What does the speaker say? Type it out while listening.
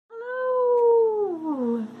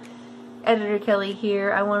Editor Kelly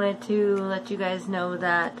here. I wanted to let you guys know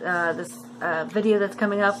that this video that's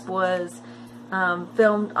coming up was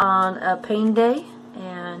filmed on a pain day,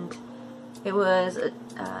 and it was a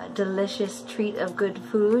delicious treat of good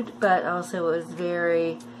food, but also it was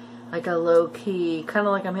very like a low-key, kind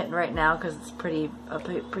of like I'm hitting right now, because it's a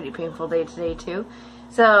pretty painful day today too.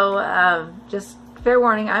 So just fair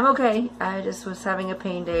warning, I'm okay. I just was having a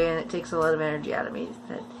pain day, and it takes a lot of energy out of me.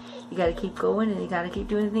 That you got to keep going, and you got to keep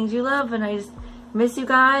doing the things you love. And I just miss you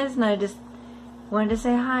guys, and I just wanted to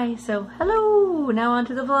say hi. So hello. Now on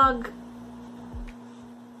to the vlog.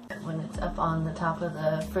 When it's up on the top of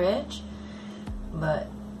the fridge, but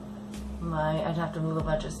I'd have to move a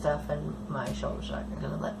bunch of stuff, and my shoulders aren't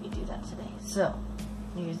going to let me do that today. So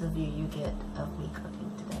here's the view you get of me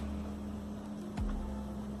cooking today.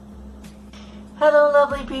 Hello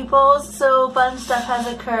lovely people. So fun stuff has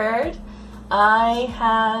occurred. I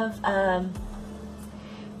have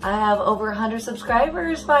over 100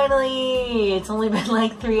 subscribers finally. It's only been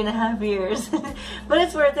like 3.5 years, but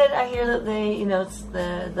it's worth it. I hear that it's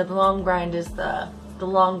the long grind is the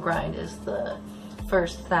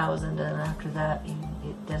first 1,000, and after that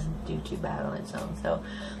it doesn't do too bad on its own. So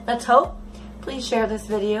let's hope. Please share this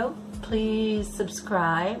video. Please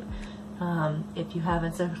subscribe. If you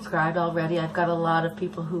haven't subscribed already, I've got a lot of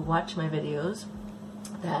people who watch my videos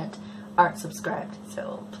that aren't subscribed,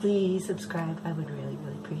 so please subscribe. I would really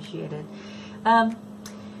appreciate it. And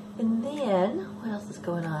then what else is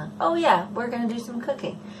going on? Oh yeah, we're gonna do some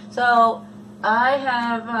cooking. So I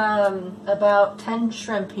have about 10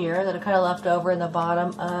 shrimp here that are kind of left over in the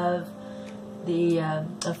bottom of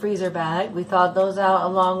the freezer bag. We thawed those out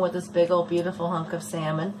along with this big old beautiful hunk of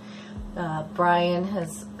salmon. Brian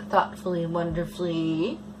has thoughtfully and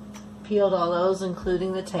wonderfully peeled all those,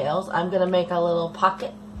 including the tails. I'm gonna make a little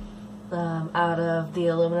pocket out of the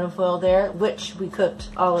aluminum foil there, which we cooked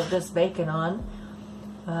all of this bacon on.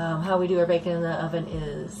 How we do our bacon in the oven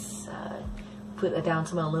is put down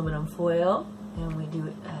some aluminum foil, and we do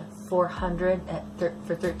it at 400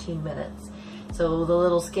 for 13 minutes. So the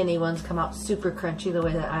little skinny ones come out super crunchy the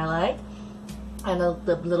way that I like, and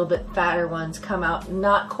the little bit fatter ones come out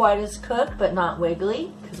not quite as cooked, but not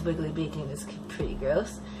wiggly, because wiggly bacon is pretty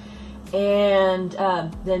gross. And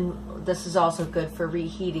then this is also good for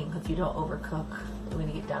reheating if you don't overcook. When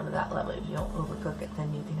you get down to that level, if you don't overcook it,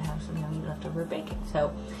 then you can have some yummy leftover bacon.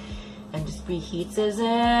 So, and just reheats it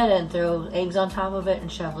and throw eggs on top of it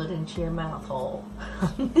and shovel it into your mouth hole.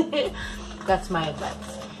 That's my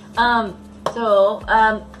advice.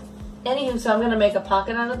 Anywho, so I'm gonna make a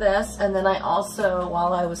pocket out of this, and then I also,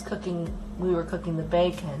 while I was cooking, we were cooking the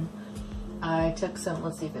bacon, I took some,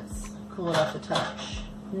 let's see if it's cool enough to touch.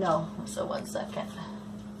 No, so 1 second.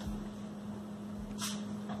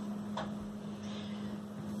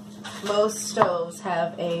 Most stoves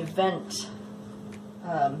have a vent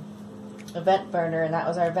burner, and that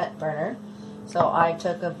was our vent burner. So I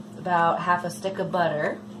took about half a stick of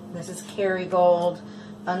butter. This is Kerrygold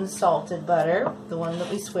unsalted butter, the one that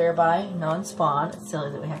we swear by, non-spawn. It's silly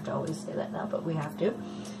that we have to always say that now, but we have to.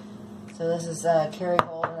 So this is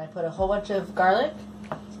Kerrygold, and I put a whole bunch of garlic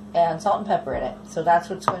and salt and pepper in it. So that's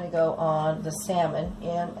what's going to go on the salmon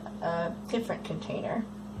in a different container.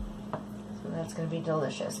 So that's going to be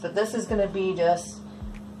delicious. But this is going to be just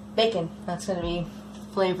bacon. That's going to be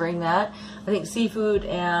flavoring that. I think seafood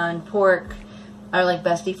and pork are like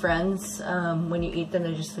bestie friends. When you eat them,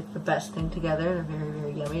 they're just like the best thing together. They're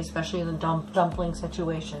very yummy, especially in the dumpling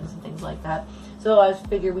situations and things like that. So I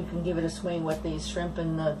figure we can give it a swing with these shrimp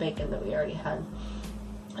and the bacon that we already had.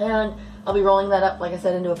 And I'll be rolling that up, like I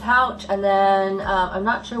said, into a pouch. And then I'm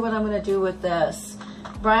not sure what I'm going to do with this.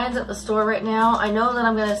 Brian's at the store right now. I know that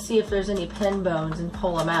I'm going to see if there's any pin bones and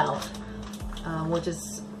pull them out. Which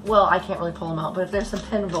is, well, I can't really pull them out. But if there's some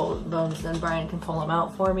pin bones, then Brian can pull them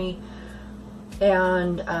out for me.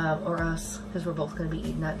 And, or us, because we're both going to be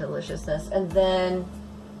eating that deliciousness. And then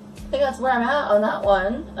I think that's where I'm at on that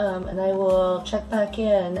one. And I will check back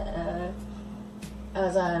in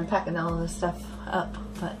as I'm packing all of this stuff up.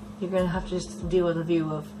 But you're going to have to just deal with a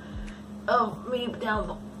view of me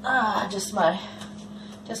down just my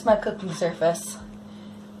cooking surface.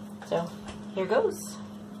 So here goes.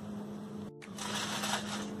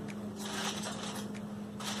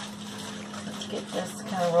 Let's get this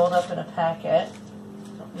kind of rolled up in a packet.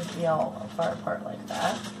 Don't need to be all far apart like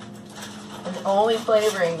that. And the only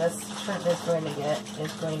flavoring this shrimp is going to get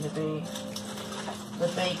is going to be the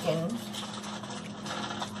bacon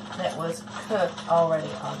that was cooked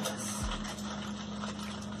already on this.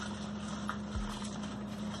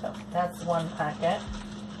 So that's one packet.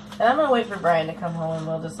 And I'm going to wait for Brian to come home, and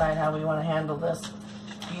we'll decide how we want to handle this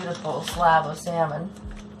beautiful slab of salmon.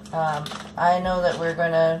 I know that we're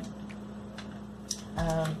going to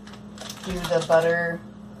do the butter,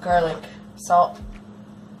 garlic, salt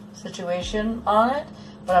situation on it,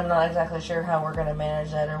 but I'm not exactly sure how we're going to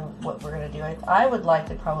manage that or what we're going to do. I would like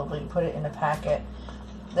to probably put it in a packet.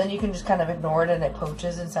 Then you can just kind of ignore it and it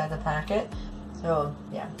poaches inside the packet. So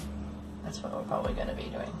yeah, that's what we're probably going to be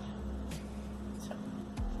doing. So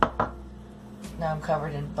now I'm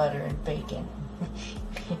covered in butter and bacon.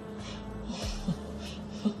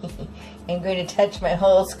 I'm going to touch my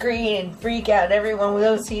whole screen and freak out everyone with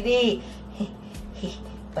OCD.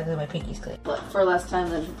 Luckily my pinky's clean. But for less time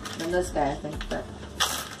than this guy, I think. But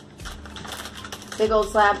big old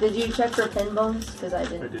slab. Did you check for pin bones? Because I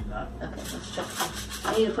didn't. I did not. Okay, let's check.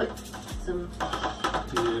 I need to put some.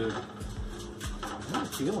 Dude, I don't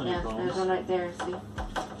feel any bones. There's one right there. See?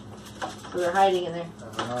 So they're hiding in there.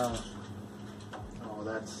 Oh,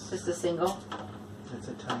 that's just a single. It's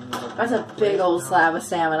a tiny little. That's a big old slab of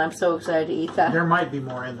salmon. I'm so excited to eat that. There might be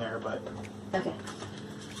more in there, but. Okay.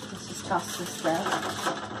 Let's just toss this stuff.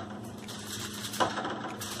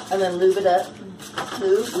 And then lube it up.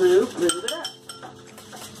 Lube it up.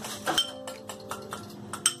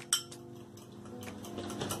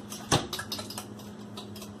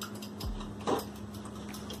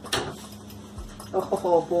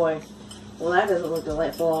 Oh boy. Well, that doesn't look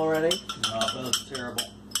delightful already. No, that looks terrible.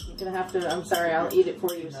 You're gonna have to. I'm sorry. I'll eat it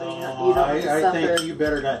for you, so you don't have to I suffer. think you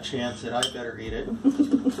better not chance it. I better eat it.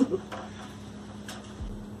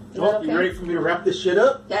 Well, okay? You ready for me to wrap this shit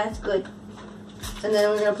up? Yeah, that's good. And then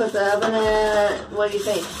we're gonna put the oven at, what do you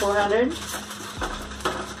think, 400?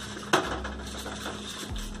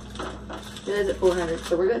 It is at 400,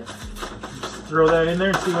 so we're good. Just throw that in there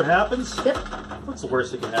and see what happens? Yep. What's the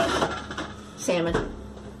worst that can happen? Salmon.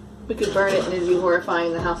 We could burn it and it'd be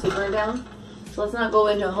horrifying, the house would burn down. So let's not go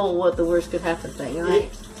into a whole what the worst could happen thing,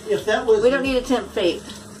 alright? If that was... We don't need to tempt fate.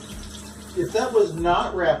 If that was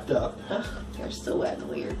not wrapped up... Ugh, you're so wet and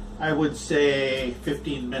weird. I would say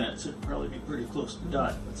 15 minutes. It'd probably be pretty close to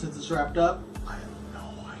done. But since it's wrapped up, I have no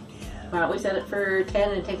idea. Why don't we set it for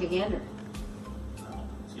 10 and take a gander? No,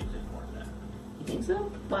 it's going to take more than that. You think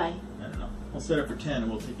so? Why? I don't know. I'll set it for 10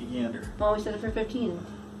 and we'll take a gander. Why we set it for 15?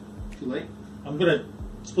 Too late? I'm going to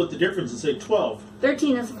split the difference and say 12.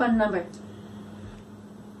 13 is a fun number.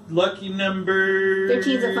 Lucky number...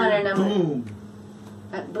 13 is a funner number. Boom.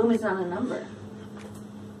 Boom is not a number.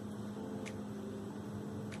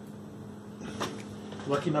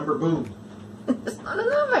 Lucky number boom. It's not a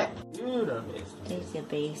number. Dude, amazing. There's a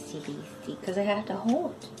beastie, because I had to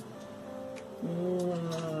hold.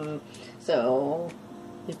 So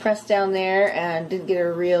we pressed down there and didn't get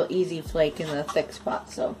a real easy flake in the thick spot.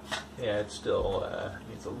 So yeah, it still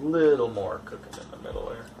needs a little more cooking in the middle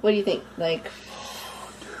there. what do you think? Like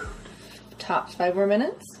tops 5 more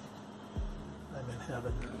minutes? I'm in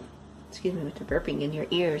heaven. Excuse me with the burping in your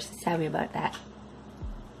ears. Sorry about that.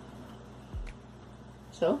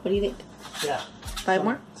 So what do you think? Yeah. 5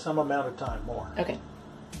 more? Some amount of time more. Okay.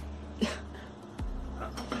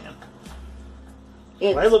 Oh, man.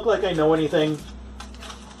 Do I look like I know anything?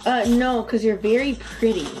 No, because you're very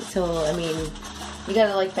pretty. So, I mean, you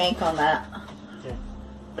gotta, like, bank on that. Okay.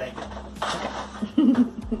 Bank it. Okay.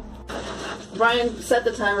 Brian set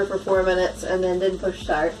the timer for 4 minutes and then didn't push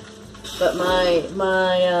start. But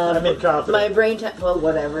I'm incompetent. my brain well,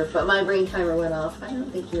 whatever. But my brain timer went off. I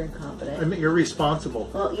don't think you're incompetent. I mean, you're responsible.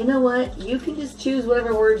 Well, you know what? You can just choose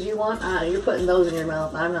whatever words you want. You're putting those in your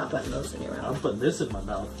mouth. I'm not putting those in your mouth. I'm putting this in my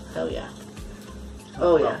mouth. Oh yeah.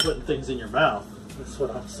 Oh yeah. I'm putting things in your mouth. That's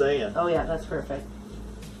what I'm saying. Oh yeah, that's perfect.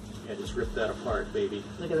 Yeah, just rip that apart, baby.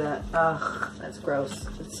 Look at that. Ugh, that's gross.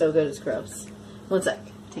 It's so good, it's gross. 1 sec.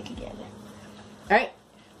 Take a gander. Alright,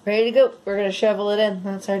 ready to go. We're going to shovel it in.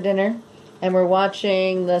 That's our dinner. And we're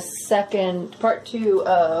watching the second, part 2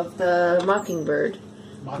 of the Mockingbird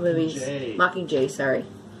movies. Mockingjay, sorry.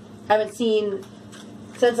 I haven't seen,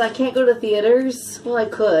 since I can't go to theaters, well I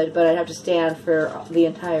could, but I'd have to stand for the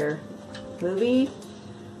entire movie.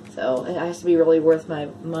 So it has to be really worth my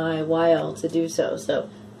while to do so. So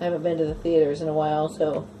I haven't been to the theaters in a while,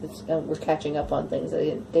 so we're catching up on things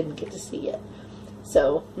I didn't get to see yet.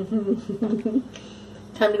 So,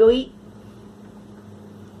 time to go eat.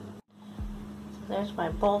 There's my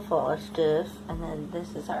bowl full of stuff, and then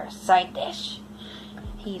this is our side dish.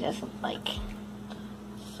 He doesn't like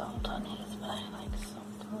salt on his, but I like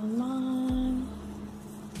salt on mine.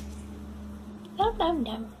 Nom nom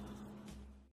nom.